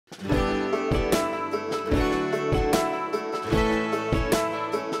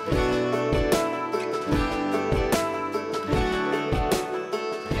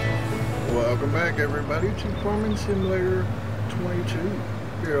everybody, to Farming Simulator 22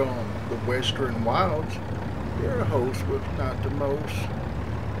 here on the Western Wilds. Your host with not the most,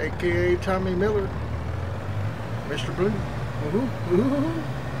 aka Tommy Miller, Mr. Blue.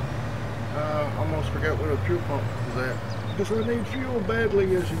 Almost forgot where the fuel pump was at, because I need fuel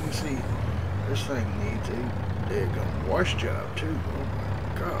badly. As you can see, this thing needs a daggone wash job too. Oh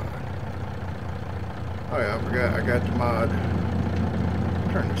my god. Oh yeah, I forgot I got the mod.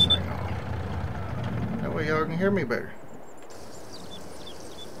 Turn this thing off. That way y'all can hear me better.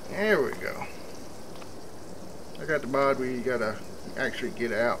 There we go. I got the mod where you gotta actually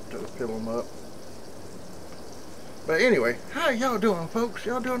get out to fill them up. But anyway, how y'all doing, folks?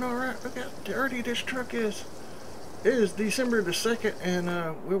 Y'all doing alright? Look how dirty this truck is. It is December the 2nd, and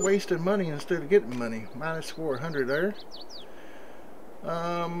we're wasting money instead of getting money. Minus 400 there.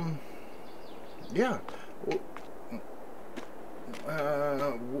 Yeah.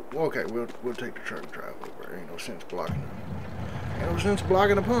 Okay, we'll take the truck and drive over. Ain't no sense blocking it. Ain't no sense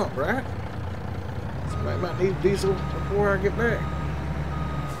blocking the pump, right? Somebody might need diesel before I get back.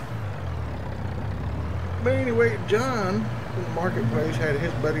 But anyway, John from the marketplace had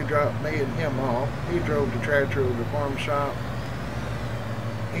his buddy drop me and him off. He drove the tractor to the farm shop.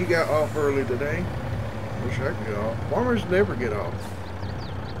 He got off early today. Wish I could get off. Farmers never get off.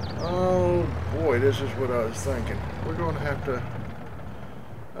 Oh boy, this is what I was thinking. We're going to have to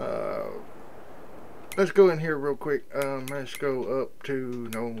let's go in here real quick. Let's go up to,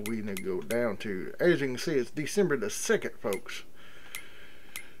 no, we need to go down to, as you can see, it's December the 2nd, folks.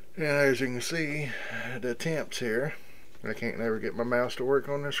 And as you can see, the temps here. I can't never get my mouse to work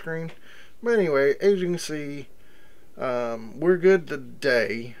on the screen. But anyway, as you can see, we're good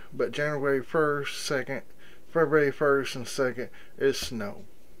today, but January 1st, 2nd, February 1st and 2nd is snow.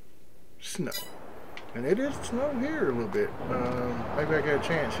 Snow. And it is snow here a little bit. Maybe I got a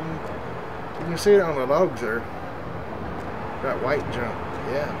chance. You can see it on the logs there. That white junk.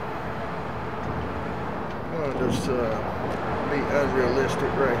 Yeah. I'm going to just be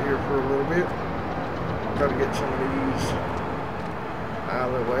unrealistic right here for a little bit. Try to get some of these out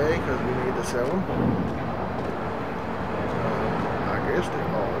of the way because we need to sell them. I guess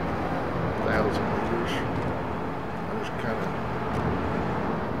they're all 1,000 liters. I just kind of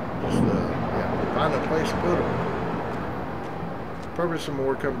yeah, find a place to put them. Probably some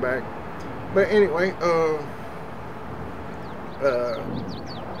more come back. But anyway,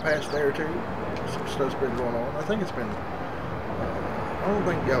 past there too, some stuff's been going on. I think it's been, I don't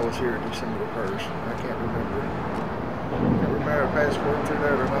think y'all was here December the 1st. I can't remember. I can't remember if I passed through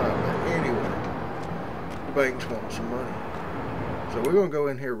that or not. But anyway, the bank's wanting some money. So we're going to go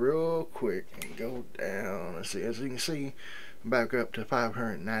in here real quick and go down. Let's see, as you can see, back up to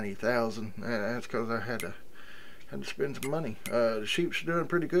 590,000. That's because I had to spend some money. The sheep's doing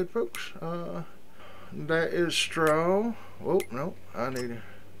pretty good, folks. That is straw. Oh no, I need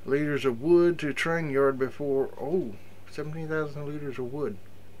liters of wood to train yard before. Oh, 17,000 liters of wood.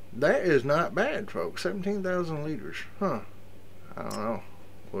 That is not bad, folks. 17,000 liters, huh? I don't know.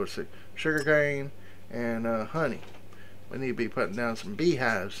 We'll see. Sugarcane and honey. We need to be putting down some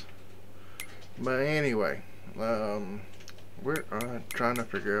beehives. But anyway, we're trying to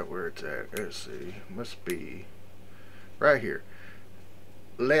figure out where it's at. Let's see. Must be right here.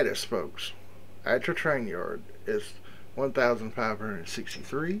 Lettuce, folks, at your train yard is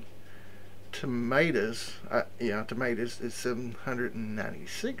 1,563. Tomatoes, tomatoes is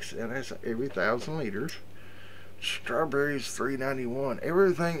 796, and that's every 1,000 liters. Strawberries 391.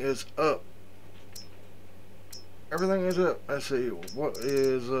 Everything is up. Everything is up. Let's see. What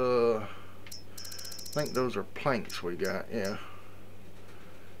is I think those are planks we got. Yeah.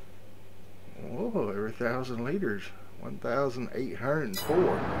 Whoa, every 1,000 liters.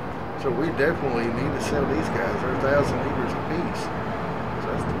 1,804. So we definitely need to sell these guys. They're 1,000 liters a piece. So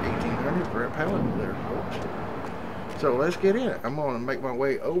that's 1,800 for a pallet there, folks. So let's get in it. I'm going to make my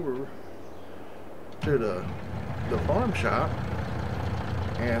way over to the farm shop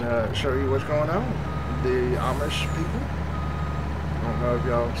and show you what's going on. The Amish people. I don't know if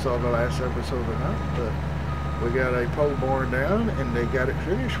y'all saw the last episode or not, but we got a pole barn down and they got it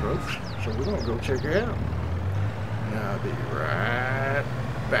finished, folks. So we're going to go check it out. And I'll be right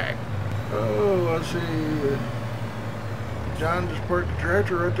back. Oh, let's see. John just parked the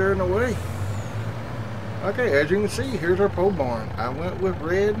tractor right there in the way. Okay, as you can see, here's our pole barn. I went with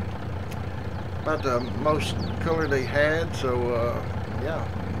red, about the most color they had, so yeah,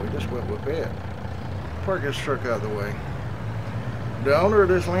 we just went with that. Park this truck out of the way. The owner of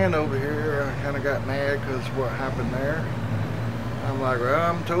this land over here kind of got mad because what happened there. I'm like,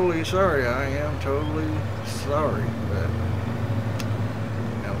 well, I'm totally sorry. I am totally sorry, but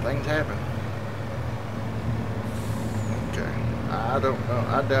you know, things happen. I don't know.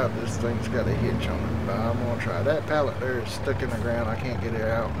 I doubt this thing's got a hitch on it, but I'm gonna try. That pallet there is stuck in the ground. I can't get it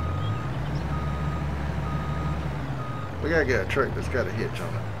out. We gotta get a truck that's got a hitch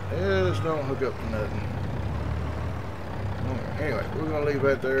on it. This don't hook up to nothing. Anyway, we're gonna leave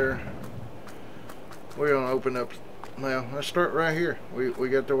that there. We're gonna open up. Well, let's start right here. We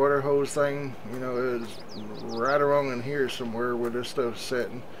got the water hose thing. You know, it's right around in here somewhere where this stuff's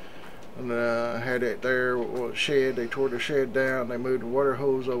sitting. And had it there, shed. They tore the shed down. They moved the water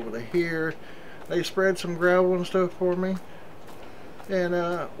hose over to here. They spread some gravel and stuff for me. And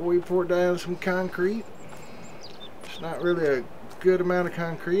we poured down some concrete. It's not really a good amount of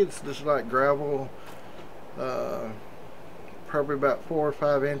concrete. It's just like gravel. Probably about 4 or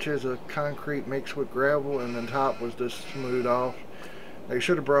 5 inches of concrete mixed with gravel, and the top was just smoothed off. They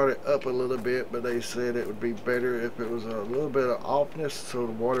should have brought it up a little bit, but they said it would be better if it was a little bit of offness so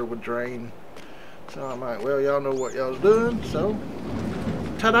the water would drain. So I'm like, well, y'all know what y'all's doing, so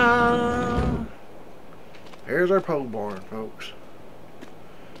ta-da! Here's our pole barn, folks.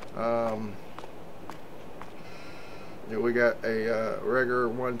 Yeah, we got a regular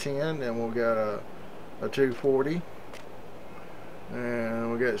 110, and we got a 240.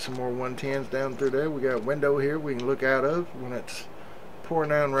 And we got some more 110s down through there. We got a window here we can look out of when it's pouring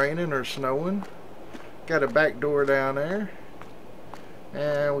down raining or snowing. Got a back door down there.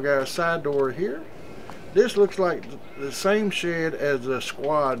 And we got a side door here. This looks like the same shed as the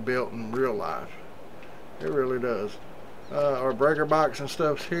squad built in real life. It really does. Our breaker box and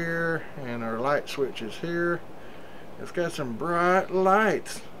stuff's here. And our light switch is here. It's got some bright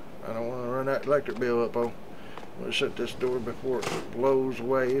lights. I don't want to run that electric bill up on. I'm going to shut this door before it blows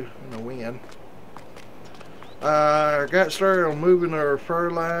away in the wind. I got started on moving our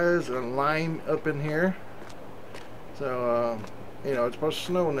fertilizer and lime up in here. So, you know, it's supposed to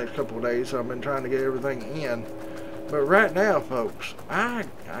snow in the next couple of days, so I've been trying to get everything in. But right now, folks, I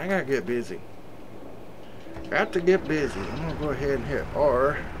got to get busy. Got to get busy. I'm going to go ahead and hit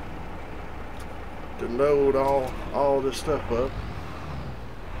R to load all this stuff up.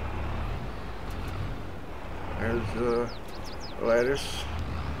 There's the lettuce.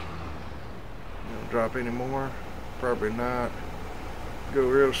 Don't drop any more. Probably not. Go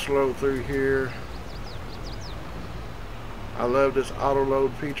real slow through here. I love this auto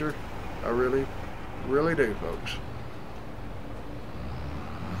load feature. I really, really do, folks.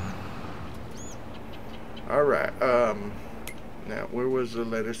 Alright, now where was the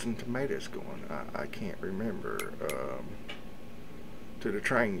lettuce and tomatoes going? I can't remember. To the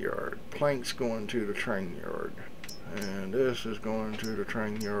train yard. Planks going to the train yard. And this is going to the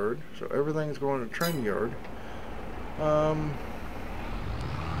train yard. So everything's going to the train yard. I'm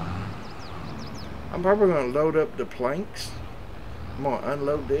probably going to load up the planks. I'm going to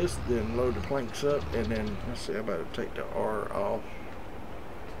unload this, then load the planks up, and then, let's see, I'm about to take the R off.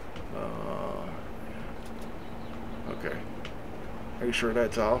 Okay. Make sure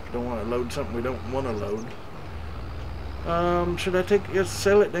that's off. Don't want to load something we don't want to load. Should I just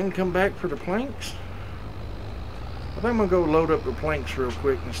sell it, then come back for the planks? I think I'm going to go load up the planks real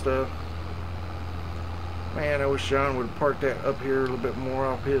quick and stuff. Man, I wish John would park that up here a little bit more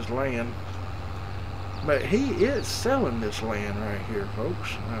off his land. But he is selling this land right here,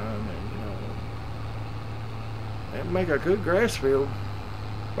 folks. You know, that'd make a good grass field.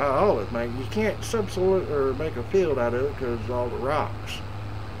 By all it makes. You can't subsoil it or make a field out of it because of all the rocks.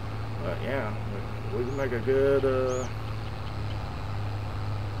 But yeah, we can make a good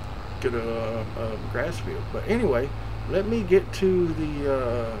grass field. But anyway, let me get to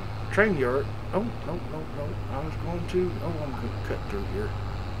the train yard. Oh, no. I was going to. Oh, I'm going to cut through here.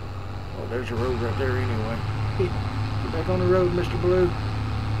 Oh, there's a road right there anyway. Get back on the road, Mr. Blue.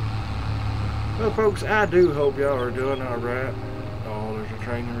 Well, folks, I do hope y'all are doing all right. Oh, there's a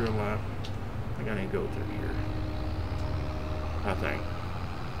train in real life. I think I need to go through here. I think.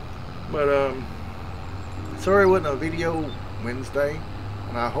 But, sorry it wasn't a video Wednesday.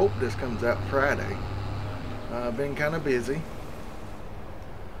 And I hope this comes out Friday. I've been kind of busy.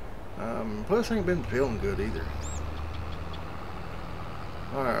 Plus, I ain't been feeling good either.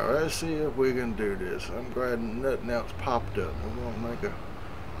 Alright, let's see if we can do this. I'm glad nothing else popped up.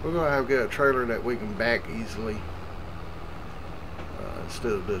 We're gonna have to get a trailer that we can back easily.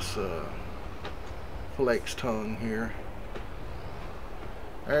 Instead of this flex tongue here.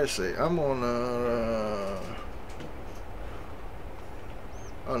 Let's see, I'm gonna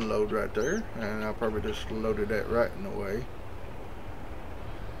unload right there, and I'll probably just loaded that right in the way.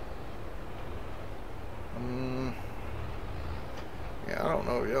 Yeah, I don't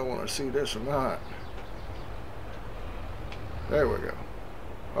know if y'all want to see this or not. There we go.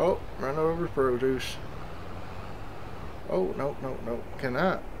 Oh, run over produce. Oh, no, no, no. Can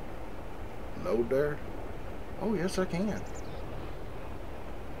I load there? Oh, yes, I can.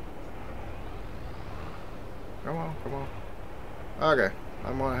 Come on, come on. Okay,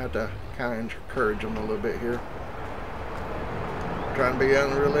 I'm going to have to kind of encourage them a little bit here. Trying to be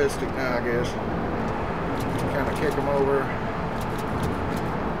unrealistic now, I guess. Kind of kick them over.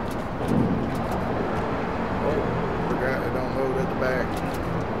 Oh, forgot it don't load at the back.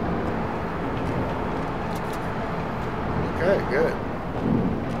 Okay, good.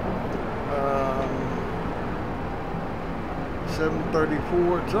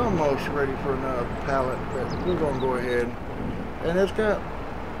 734. It's almost ready for another pallet, but we're going to go ahead. And it's got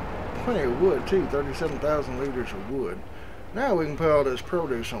plenty of wood too, 37,000 liters of wood. Now we can put all this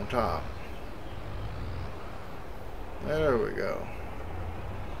produce on top. There we go.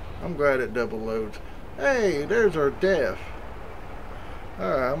 I'm glad it double loads. Hey, there's our def.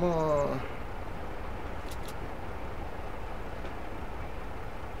 Alright, I'm gonna...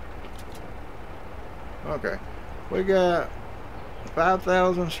 Okay. We got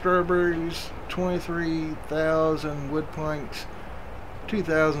 5,000 strawberries, 23,000 wood planks,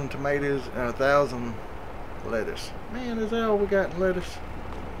 2,000 tomatoes, and 1,000 lettuce. Man, is that all we got in lettuce?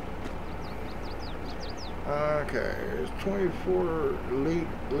 Okay, there's 24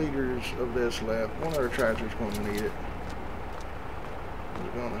 liters of this left. One of our tractors going to need it.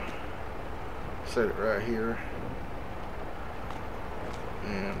 We're going to set it right here.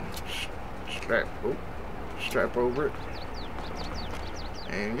 And strap over it.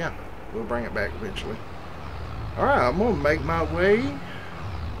 And yeah, we'll bring it back eventually. Alright, I'm going to make my way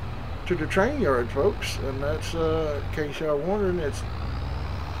to the train yard, folks. And that's, in case y'all wondering, it's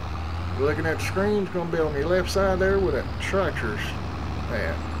looking at the screen. It's going to be on the left side there where that tractor's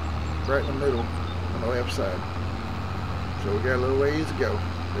at. Right in the middle on the left side. So we got a little ways to go.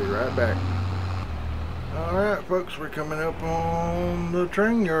 Be right back. Alright, folks, we're coming up on the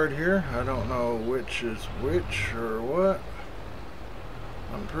train yard here. I don't know which is which or what.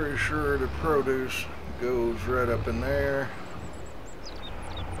 I'm pretty sure the produce goes right up in there.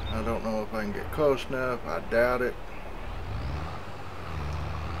 I don't know if I can get close enough. I doubt it.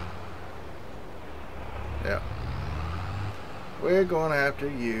 Yeah. We're going to have to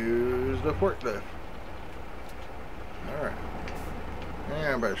use the forklift. Alright.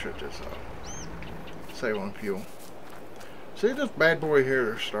 Yeah, I better shut this off. Save on fuel. See this bad boy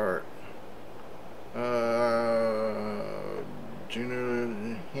here to start.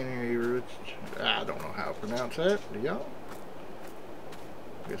 Henry Rich. I don't know how to pronounce that. Do y'all?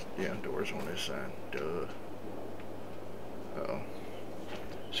 Guess, yeah, doors on this side. Duh. Uh-oh.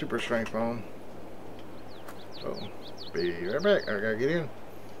 Super strength on. Oh, be right back. I gotta get in.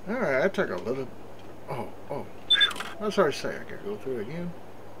 Alright, I took a little. Oh. I was sorry to say, I gotta go through it again.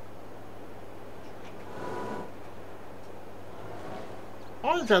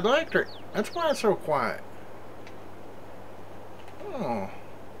 Oh, it's electric. That's why it's so quiet.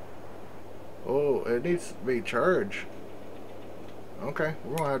 Oh, it needs to be charged. Okay,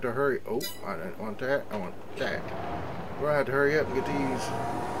 we're gonna have to hurry. Oh, I didn't want that. I want that. We're gonna have to hurry up and get these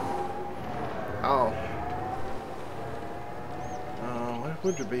off.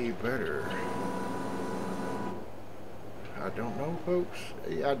 What would be better? I don't know, folks.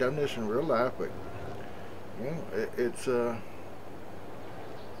 Yeah, I've done this in real life, but you know, it's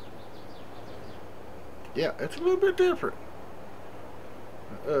yeah, it's a little bit different.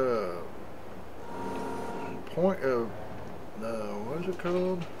 Point of what is it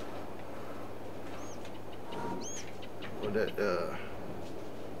called? What that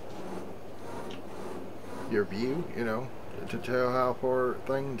your view, you know, to tell how far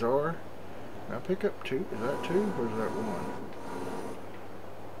things are. Now pick up two. Is that two or is that one?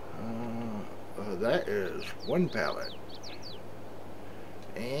 That is one pallet.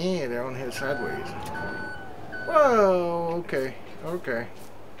 And they're on his sideways. Whoa, okay.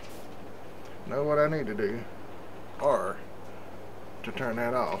 Know what I need to do. Or to turn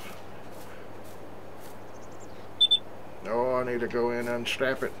that off. Oh, I need to go in and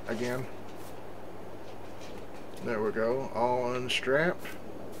unstrap it again. There we go. All unstrapped.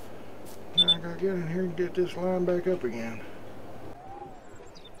 Now I gotta get in here and get this line back up again.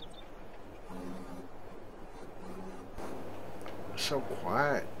 It's so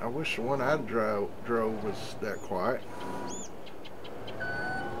quiet. I wish the one I drove was that quiet.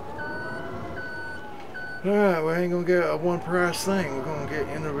 Alright, we ain't gonna get a one price thing. We're gonna get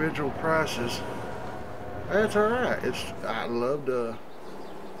individual prices. That's alright. I love the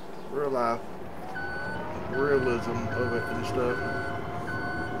real life realism of it and stuff.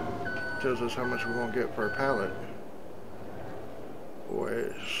 Tells us how much we're gonna get per pallet. Boy,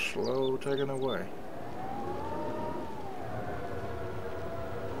 it's slow taking away.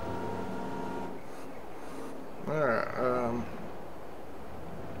 Alright,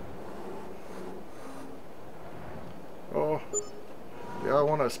 oh, y'all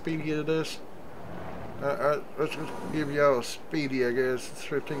want a speedy of this? Let's just give y'all a speedy, I guess. It's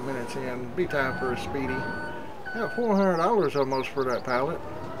 15 minutes in. Be time for a speedy. Yeah, $400 almost for that pallet.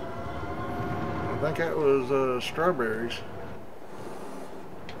 I think that was strawberries.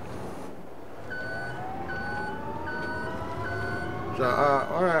 So,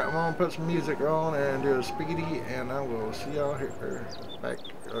 alright, I'm gonna put some music on and do a speedy, and I will see y'all here,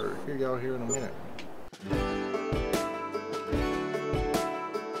 hear y'all here in a minute.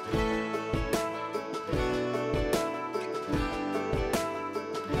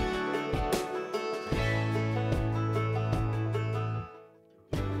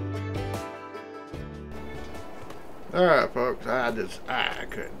 Alright folks, I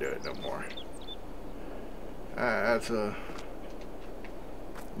couldn't do it no more.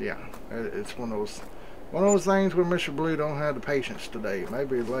 Yeah, it's one of those things where Mr. Blue don't have the patience today.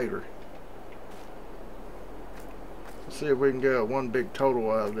 Maybe later. Let's see if we can get one big total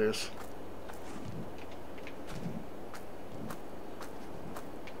out of this.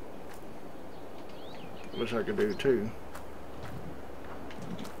 Wish I could do two.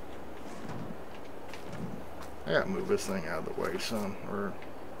 I gotta move this thing out of the way, son, or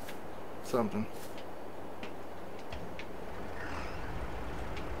something.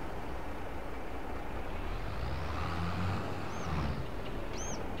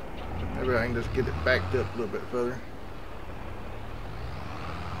 Maybe I can just get it backed up a little bit further.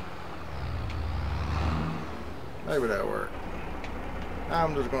 Maybe that'll work.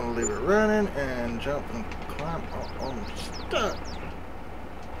 I'm just gonna leave it running and jump and climb on stuff.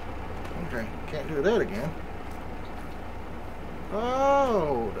 Okay, can't do that again.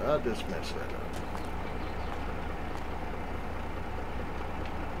 Oh, I just messed that up.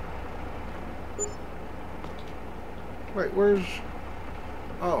 Wait, where's...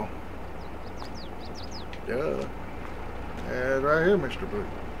 Oh. Duh. And right here, Mr. Blue.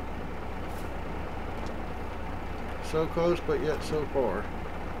 So close, but yet so far.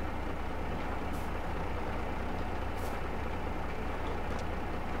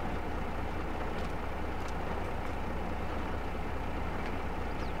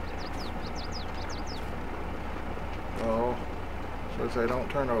 Oh, so say don't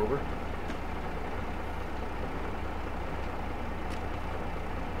turn over.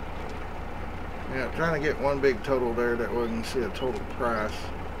 Yeah, trying to get one big total there that we can see a total price.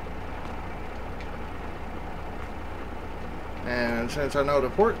 And since I know the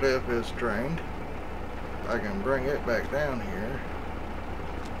forklift is drained, I can bring it back down here.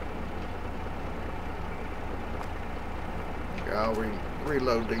 I'll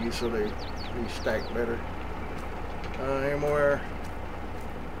reload these so they stack better. Anywhere?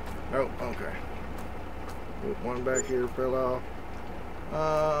 Oh, okay. One back here fell off.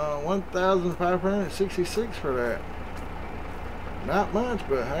 1,566 for that. Not much,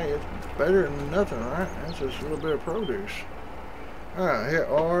 but hey, it's better than nothing, right? That's just a little bit of produce. Alright, hit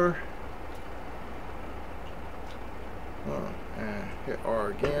R. And hit R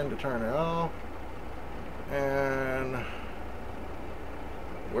again to turn it off. And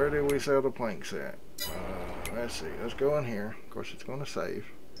where did we sell the planks at? Let's see. Let's go in here. Of course, it's going to save.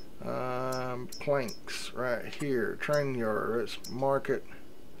 Planks right here. Train yard. Let's mark it.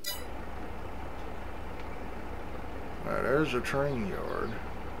 Alright, there's a train yard.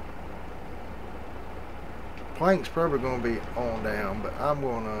 Plank's probably going to be on down, but I'm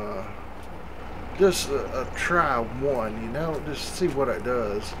going to just try one, you know, just see what it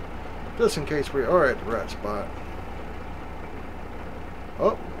does, just in case we are at the right spot.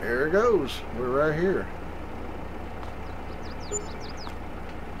 Oh, there it goes. We're right here.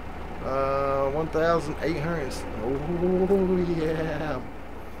 1,800. Oh yeah.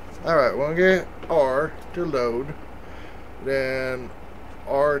 All right, we'll get R to load, then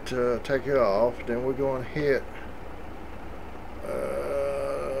R to take it off. Then we're going to hit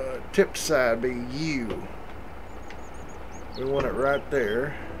tip side be U. We want it right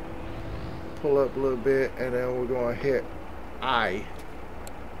there. Pull up a little bit, and then we're going to hit I.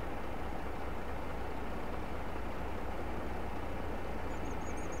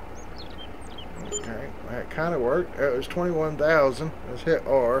 Okay, that kind of worked. It was 21,000. Let's hit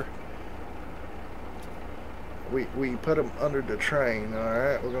R. We put them under the train. All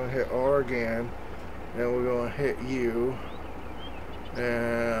right, we're gonna hit R again, and we're gonna hit U.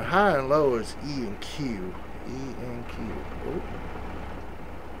 And high and low is E and Q. E and Q. Oh.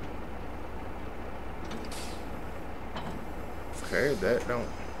 Okay, that don't.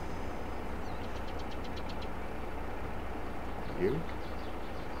 U.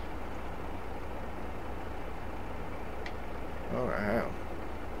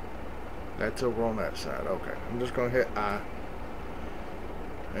 That's over on that side. Okay. I'm just going to hit I.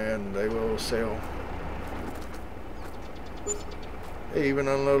 And they will sell. They even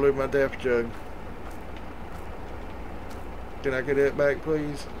unloaded my depth jug. Can I get it back,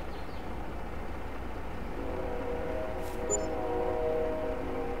 please?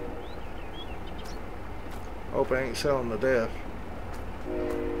 Hope I ain't selling the death.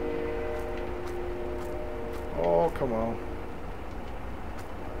 Oh, come on.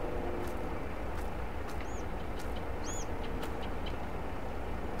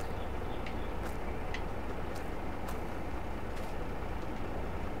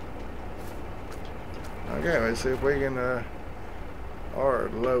 Okay, let's see if we can,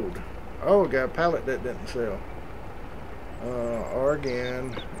 or load. Oh, we got a pallet that didn't sell. R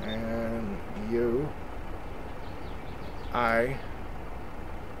again, and U. I.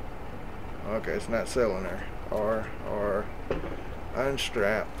 Okay, it's not selling there. R,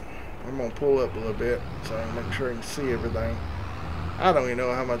 unstrap. I'm gonna pull up a little bit so I can make sure I can see everything. I don't even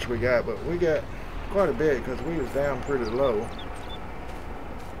know how much we got, but we got quite a bit because we was down pretty low.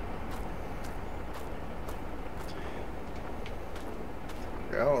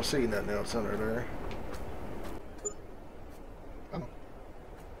 I don't see nothing else under there. Oh.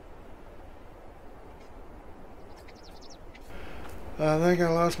 I think I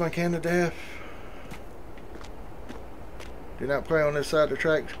lost my can of death. Do not play on this side of the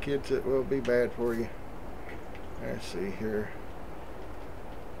tracks, kids. It will be bad for you. Let's see here.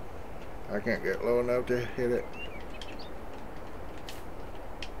 I can't get low enough to hit it.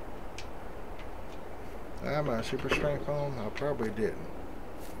 I have my super strength on? I probably didn't.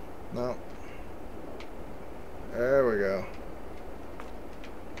 No. There we go.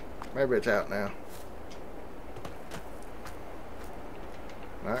 Maybe it's out now.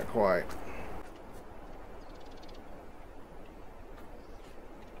 Not quite.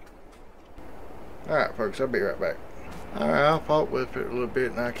 Alright folks, I'll be right back. Alright, I fought with it a little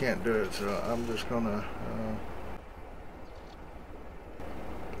bit and I can't do it, so I'm just gonna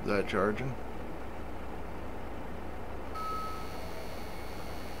is that charging?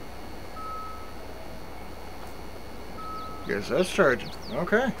 Guess that's charging.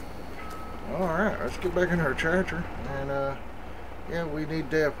 Okay. Alright, let's get back in our charger. And yeah, we need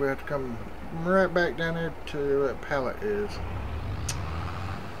depth. We have to come right back down there to where that pallet is.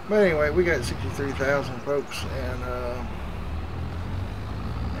 But anyway, we got 63,000 folks, and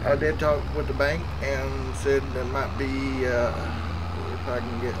I did talk with the bank and said there might be if I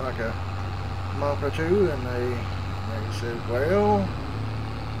can get like a month or two, and they said, well,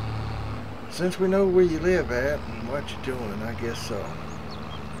 since we know where you live at and what you're doing, I guess so.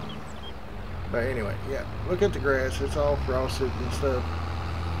 But anyway, yeah, look at the grass. It's all frosted and stuff.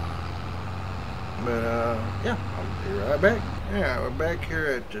 But yeah, I'll be right back. Yeah, we're back here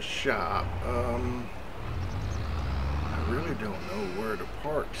at the shop. I really don't know where to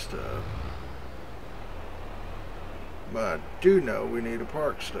park stuff, but I do know we need to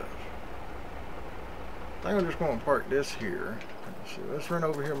park stuff. I think I'm just going to park this here. So let's run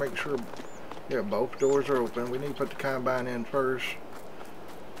over here and make sure, yeah, both doors are open. We need to put the combine in first.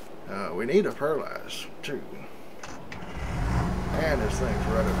 We need to fertilize too. And this thing's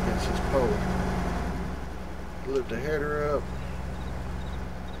right up against this pole. Lift the header up.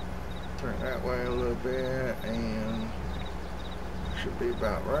 Turn that way a little bit, and should be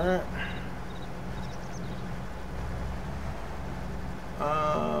about right.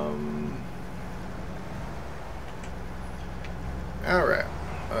 Alright.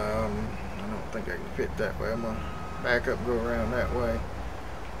 I don't think I can fit that way. I'm gonna back up and go around that way.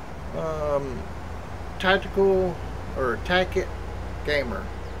 Tactical or Tacket Gamer.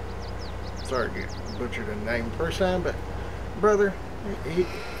 Sorry to butcher the name first time, but brother,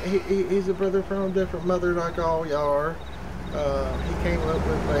 he's a brother from a different mother like all y'all are. He came up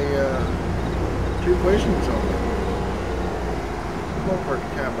with a 2 questions on it. I'm gonna park the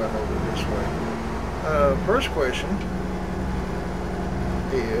combine over this way. First question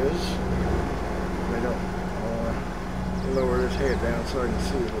is, they don't lower this head down so I can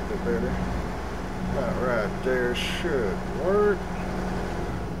see a little bit better. Right there should work.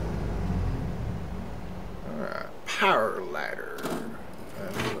 Alright, power ladder,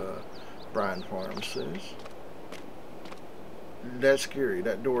 as Brian Farm says. That's scary.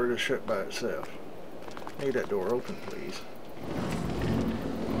 That door just shut by itself. Need that door open, please.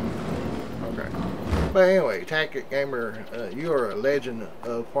 Okay. But anyway, Tactic Gamer, you are a legend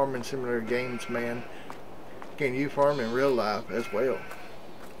of farming simulator games, man. Can you farm in real life as well?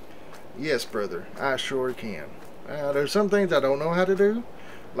 Yes, brother, I sure can. There's some things I don't know how to do,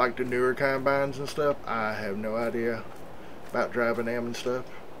 like the newer combines and stuff. I have no idea about driving them and stuff.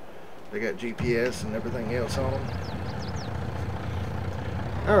 They got GPS and everything else on them.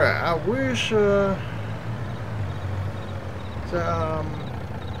 Alright, I wish, I'm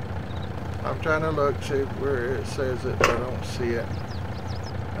trying to look, see where it says it, but I don't see it.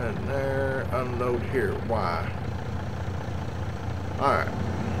 And there, unload here. Why? Alright.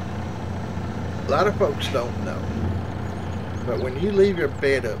 A lot of folks don't know. But when you leave your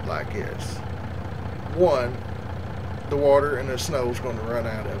bed up like this, one, the water and the snow is going to run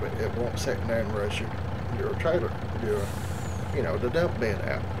out of it. It won't sit in there and rush your trailer, you know, the dump bed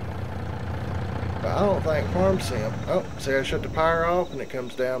out. But I don't think farm sim. Oh, see, I shut the power off and it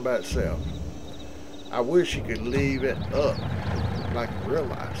comes down by itself. I wish you could leave it up like in real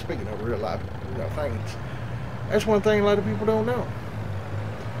life. Speaking of real life, you know, things. That's one thing a lot of people don't know.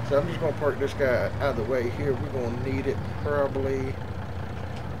 So I'm just going to park this guy out of the way here. We're going to need it probably.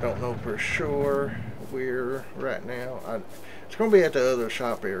 Don't know for sure where right now. It's going to be at the other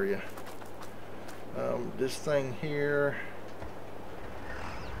shop area. This thing here.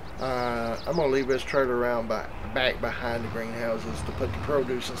 I'm going to leave this trailer around back behind the greenhouses to put the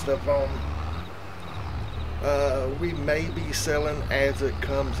produce and stuff on. We may be selling as it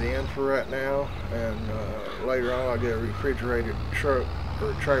comes in for right now, and later on I'll get a refrigerated truck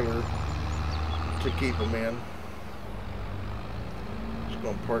or trailer to keep them in. Just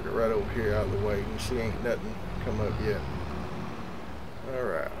gonna park it right over here out of the way. You can see ain't nothing come up yet.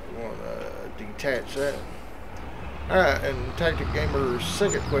 Alright, I wanna detach that. Alright, and Tactic Gamer's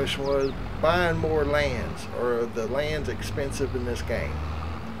second question was buying more lands, or are the lands expensive in this game?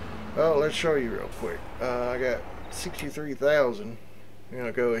 Well, let's show you real quick. I got 63,000. I'm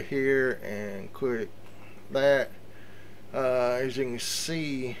gonna go here and click that. As you can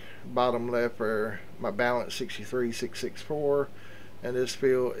see, bottom left where my balance 63,664, and this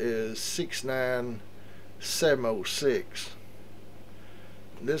field is 69,706.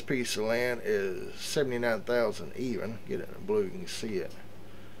 This piece of land is 79,000 even. Get it in blue, you can see it.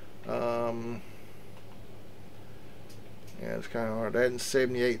 Yeah, it's kind of hard. That's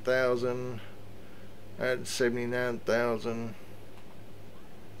 78,000. That's 79,000.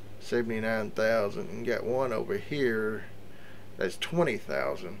 79,000. And got one over here. That's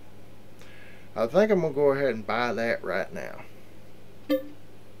 20,000. I think I'm gonna go ahead and buy that right now.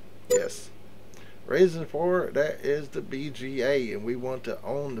 Yes. Reason for it, that is the BGA, and we want to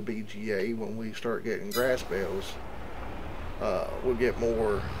own the BGA. When we start getting grass bales, we'll get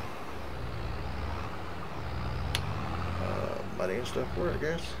more money and stuff for it, I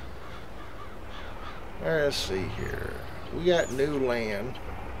guess. Let's see here. We got new land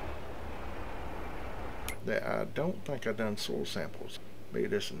that I don't think I've done soil samples. Maybe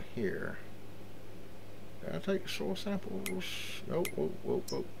this in here. Did I take soil samples? Nope. Whoa.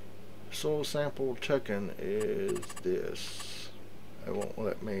 Soil sample taken is this. It won't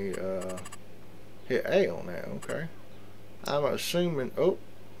let me hit A on that. Okay. I'm assuming. Oh,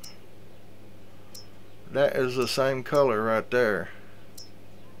 that is the same color right there.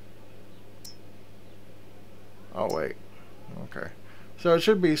 Oh wait. Okay. So it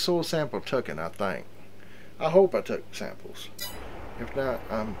should be soil sample taken, I think. I hope I took samples. If not,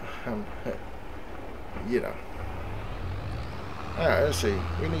 I'm you know. Alright, let's see.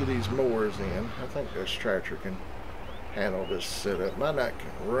 We need these mowers in. I think this tractor can handle this setup. Might not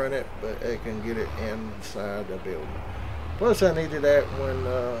run it, but it can get it inside the building. Plus, I needed that when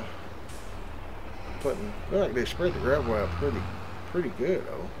putting. Look like they spread the gravel out pretty good,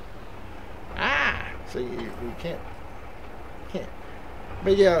 though. Ah, see, we can't.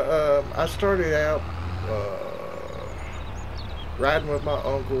 But yeah, I started out riding with my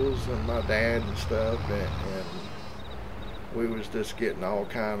uncles and my dad and stuff, and we was just getting all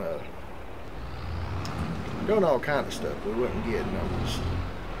kind of doing all kind of stuff. We wasn't getting. I just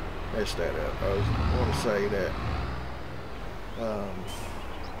messed that up. I want to say that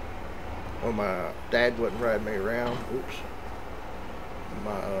when my dad wasn't riding me around, oops,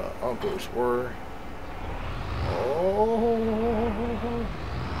 my uncles were. Oh,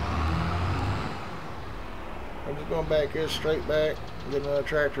 I'm just going back here, straight back, get another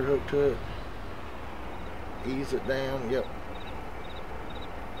tractor hooked to it, ease it down. Yep.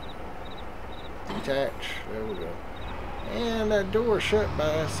 Detach. There we go. And that door shut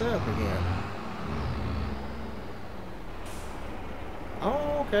by itself again.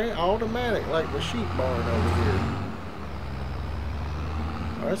 Oh, okay. Automatic, like the sheep barn over here.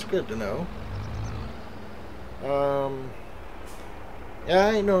 Oh, that's good to know. Yeah,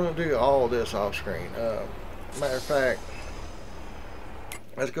 I ain't gonna do all this off screen. Matter of fact,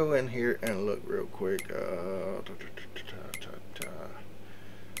 let's go in here and look real quick.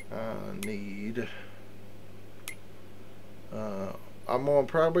 I need I'm gonna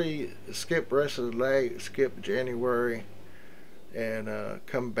probably skip the rest of the leg, skip January, and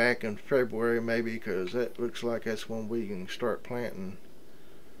come back in February maybe, because that looks like that's when we can start planting.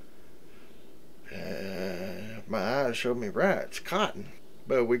 My eyes show me right, it's cotton.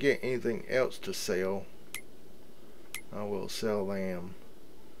 But if we get anything else to sell, I will sell them.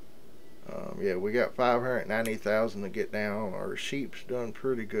 Yeah, we got 590,000 to get down. Our sheep's done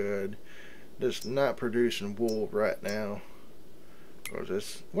pretty good. Just not producing wool right now because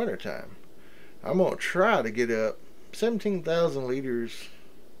it's winter time. I'm gonna try to get up 17,000 liters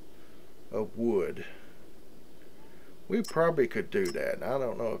of wood. We probably could do that. I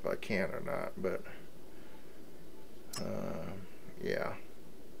don't know if I can or not, but yeah,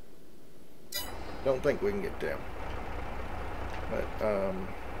 don't think we can get them. But I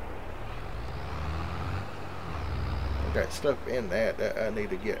got stuff in that I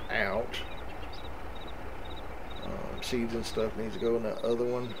need to get out. Seeds and stuff needs to go in that other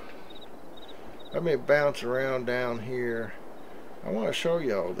one. Let me bounce around down here. I want to show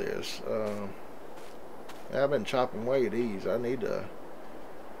y'all this. I've been chopping away at these. I need to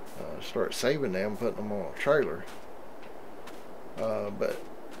start saving them, putting them on a trailer. But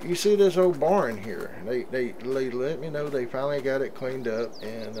you see this old barn here. They let me know they finally got it cleaned up,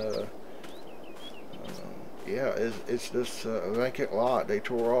 and yeah, it's just a vacant lot. They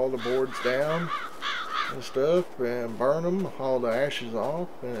tore all the boards down and stuff and burned them, haul the ashes off,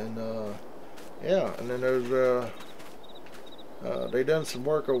 and yeah, and then there's they done some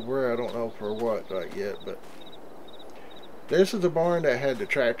work over there. I don't know for what yet, but this is the barn that had the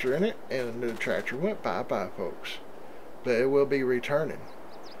tractor in it, and the tractor went bye-bye, folks. But it will be returning.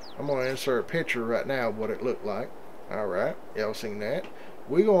 I'm going to insert a picture right now of what it looked like. Alright, y'all seen that.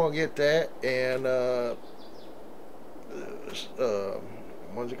 We're going to get that and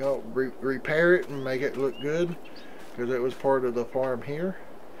what's it called? Repair it and make it look good, because it was part of the farm here.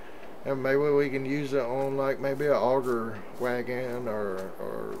 And maybe we can use it on like maybe an auger wagon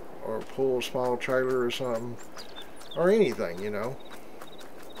or pull a small trailer or something, or anything, you know.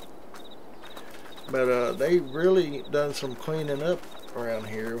 But they really done some cleaning up around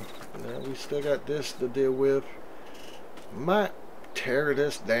here. We still got this to deal with. Might tear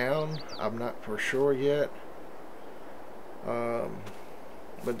this down, I'm not for sure yet.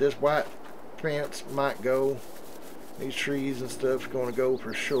 But this white fence might go. These trees and stuff's going to go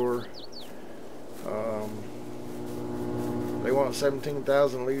for sure. They want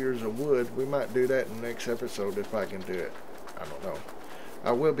 17,000 liters of wood. We might do that in the next episode if I can do it. I don't know.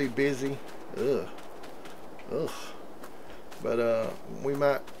 I will be busy. Ugh. But we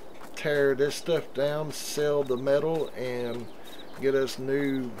might tear this stuff down, sell the metal, and get us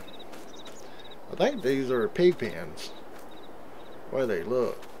new. I think these are pig pens. Way they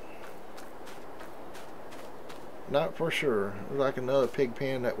look. Not for sure. Like another pig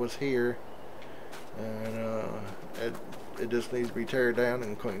pen that was here, and it just needs to be teared down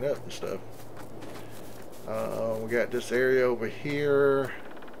and cleaned up and stuff. We got this area over here.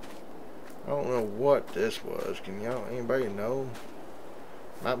 I don't know what this was. Can y'all, anybody know?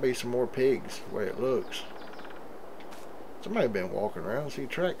 Might be some more pigs, the way it looks. Somebody been walking around. See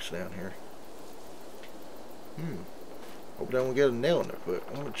tracks down here. Hope they don't get a nail in their foot.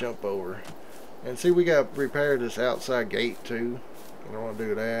 I'm gonna jump over. And see, we got to repair this outside gate too. I don't want to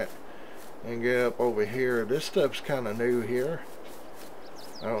do that. And get up over here. This stuff's kind of new here.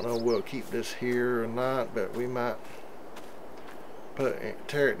 I don't know if we'll keep this here or not, but we might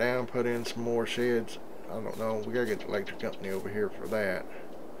tear it down, put in some more sheds. I don't know. We gotta get the electric company over here for that.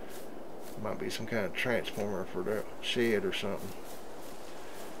 Might be some kind of transformer for the shed or something.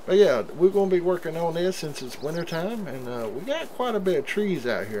 But yeah, we're going to be working on this since it's winter time, and we got quite a bit of trees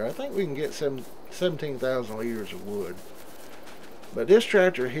out here. I think we can get 17,000 liters of wood. But this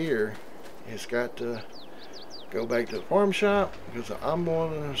tractor here has got to go back to the farm shop, because I'm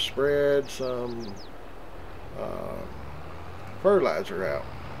going to spread some fertilizer out.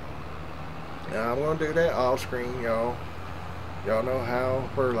 Now I'm going to do that off screen, y'all. Y'all know how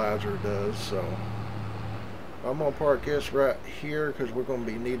fertilizer does, so I'm going to park this right here because we're going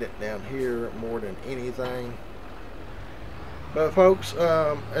to be needing it down here more than anything. But folks,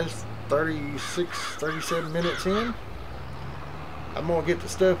 it's 37 minutes in. I'm going to get the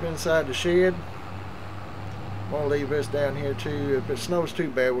stuff inside the shed. I'm going to leave this down here too. If it snows too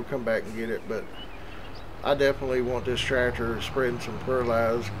bad, we'll come back and get it. But I definitely want this tractor spreading some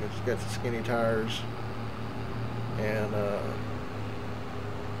fertilizer because it's got the skinny tires. And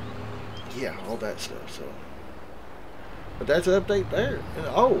yeah, all that stuff. So, but that's an update there. And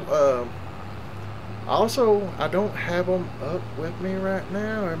also, I don't have them up with me right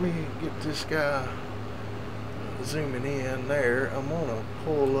now. Let me get this guy zooming in there, I'm gonna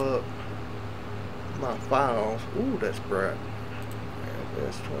pull up my files. Ooh, that's bright.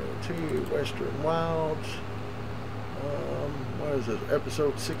 S22 Western Wilds. What is this?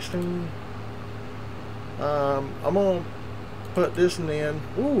 Episode 16. I'm gonna put this in.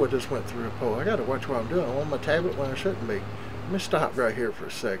 Ooh, I just went through a poll. I gotta watch what I'm doing. I'm on my tablet when I shouldn't be. Let me stop right here for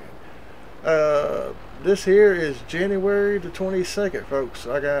a second. This here is January the 22nd, folks.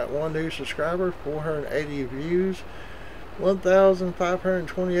 I got 1 new subscriber, 480 views,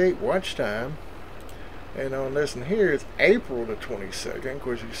 1,528 watch time. And on this one here, it's April the 22nd. Of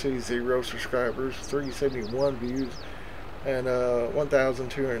course, you see 0 subscribers, 371 views, and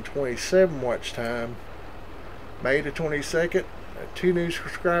 1,227 watch time. May the 22nd, 2 new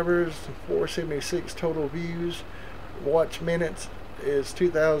subscribers, 476 total views. Watch minutes is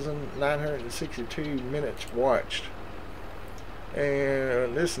 2,962 minutes watched.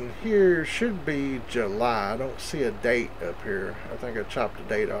 And this one here should be July. I don't see a date up here. I think I chopped the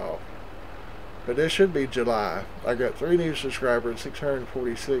date off. But this should be July. I got 3 new subscribers,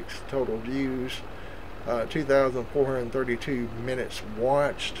 646 total views, 2,432 minutes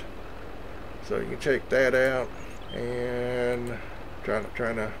watched. So you can check that out. And trying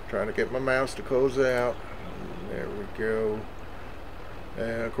to get my mouse to close out. There we go.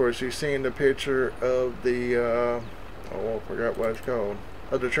 And of course, you've seen the picture of the oh, I forgot what it's called,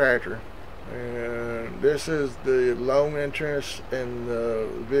 of the tractor. And this is the loan interest and the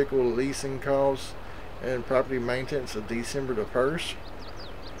vehicle leasing costs and property maintenance of December the 1st.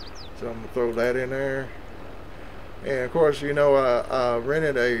 So I'm gonna throw that in there. And of course, you know, I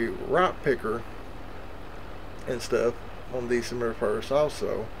rented a rock picker and stuff on December 1st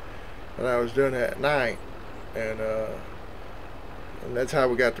also, and I was doing that at night, and that's how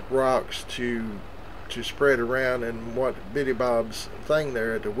we got the rocks to spread around and what Bitty Bob's thing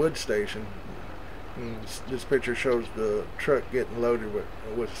there at the wood station. And this picture shows the truck getting loaded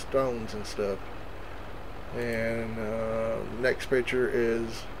with stones and stuff. And next picture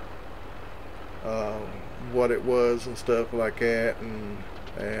is what it was and stuff like that, and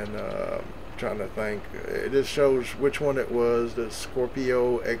trying to think. It just shows which one it was. The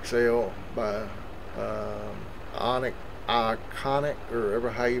Scorpio XL by Iconic, or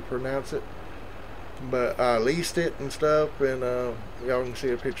ever how you pronounce it. But I leased it and stuff, and y'all can see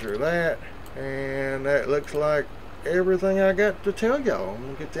a picture of that. And that looks like everything I got to tell y'all. I'm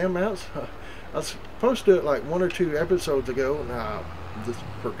gonna get them out. I was supposed to do it like 1 or 2 episodes ago, and I just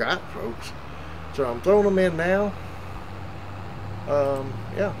forgot, folks. So I'm throwing them in now.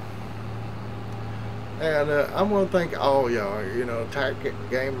 Yeah. And I'm going to thank all y'all, you know, Tactic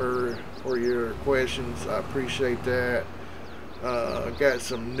Gamer, for your questions. I appreciate that. Got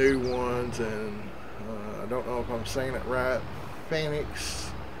some new ones, and I don't know if I'm saying it right. Phoenix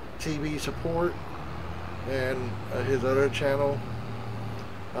TV Support and his other channel.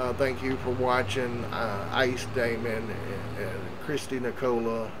 Thank you for watching. Ice Damon and Cristi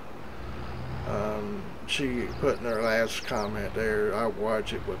Nicola. She put in her last comment there, I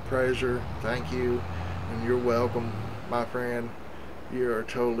watch it with pleasure. Thank you. And you're welcome, my friend. You are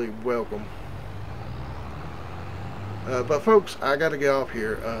totally welcome. But folks, I gotta get off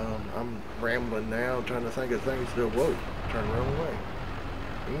here. I'm rambling now, trying to think of things to whoa, turn the wrong way.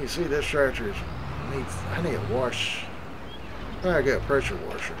 You can see this tractor I need a wash. I got a pressure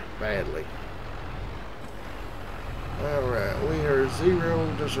washer badly. Alright, we are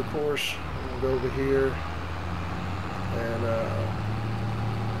 0, just of course. I'm gonna go over here, and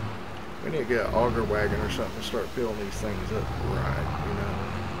we need to get an auger wagon or something to start filling these things up right, you know.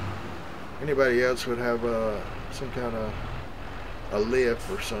 Anybody else would have some kind of a lift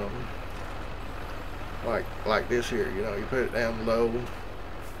or something like this here, you know. You put it down low,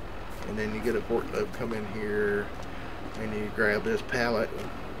 and then you get a forklift come in here, and you grab this pallet,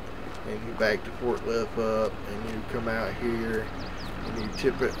 and you back the forklift up, and you come out here, and you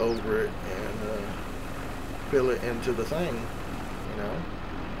tip it over it, and fill it into the thing, you know.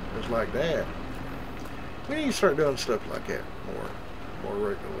 Just like that. We need to start doing stuff like that more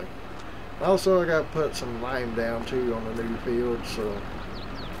regularly. Also, I got to put some lime down too on the new field, so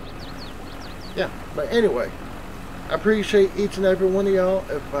yeah. But anyway, I appreciate each and every one of y'all.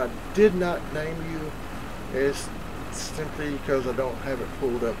 If I did not name you, it's simply because I don't have it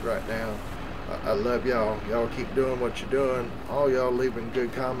pulled up right now. I love y'all. Y'all keep doing what you're doing. All y'all leaving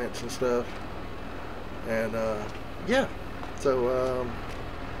good comments and stuff. And yeah, so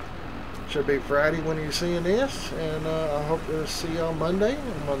should be Friday when you're seeing this, and I hope to see y'all Monday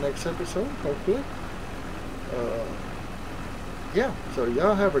on my next episode, hopefully. Yeah, so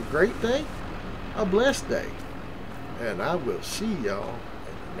y'all have a great day, a blessed day, and I will see y'all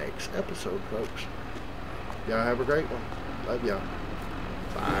in the next episode, folks. Y'all have a great one. Love y'all.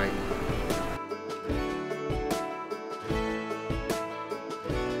 Bye.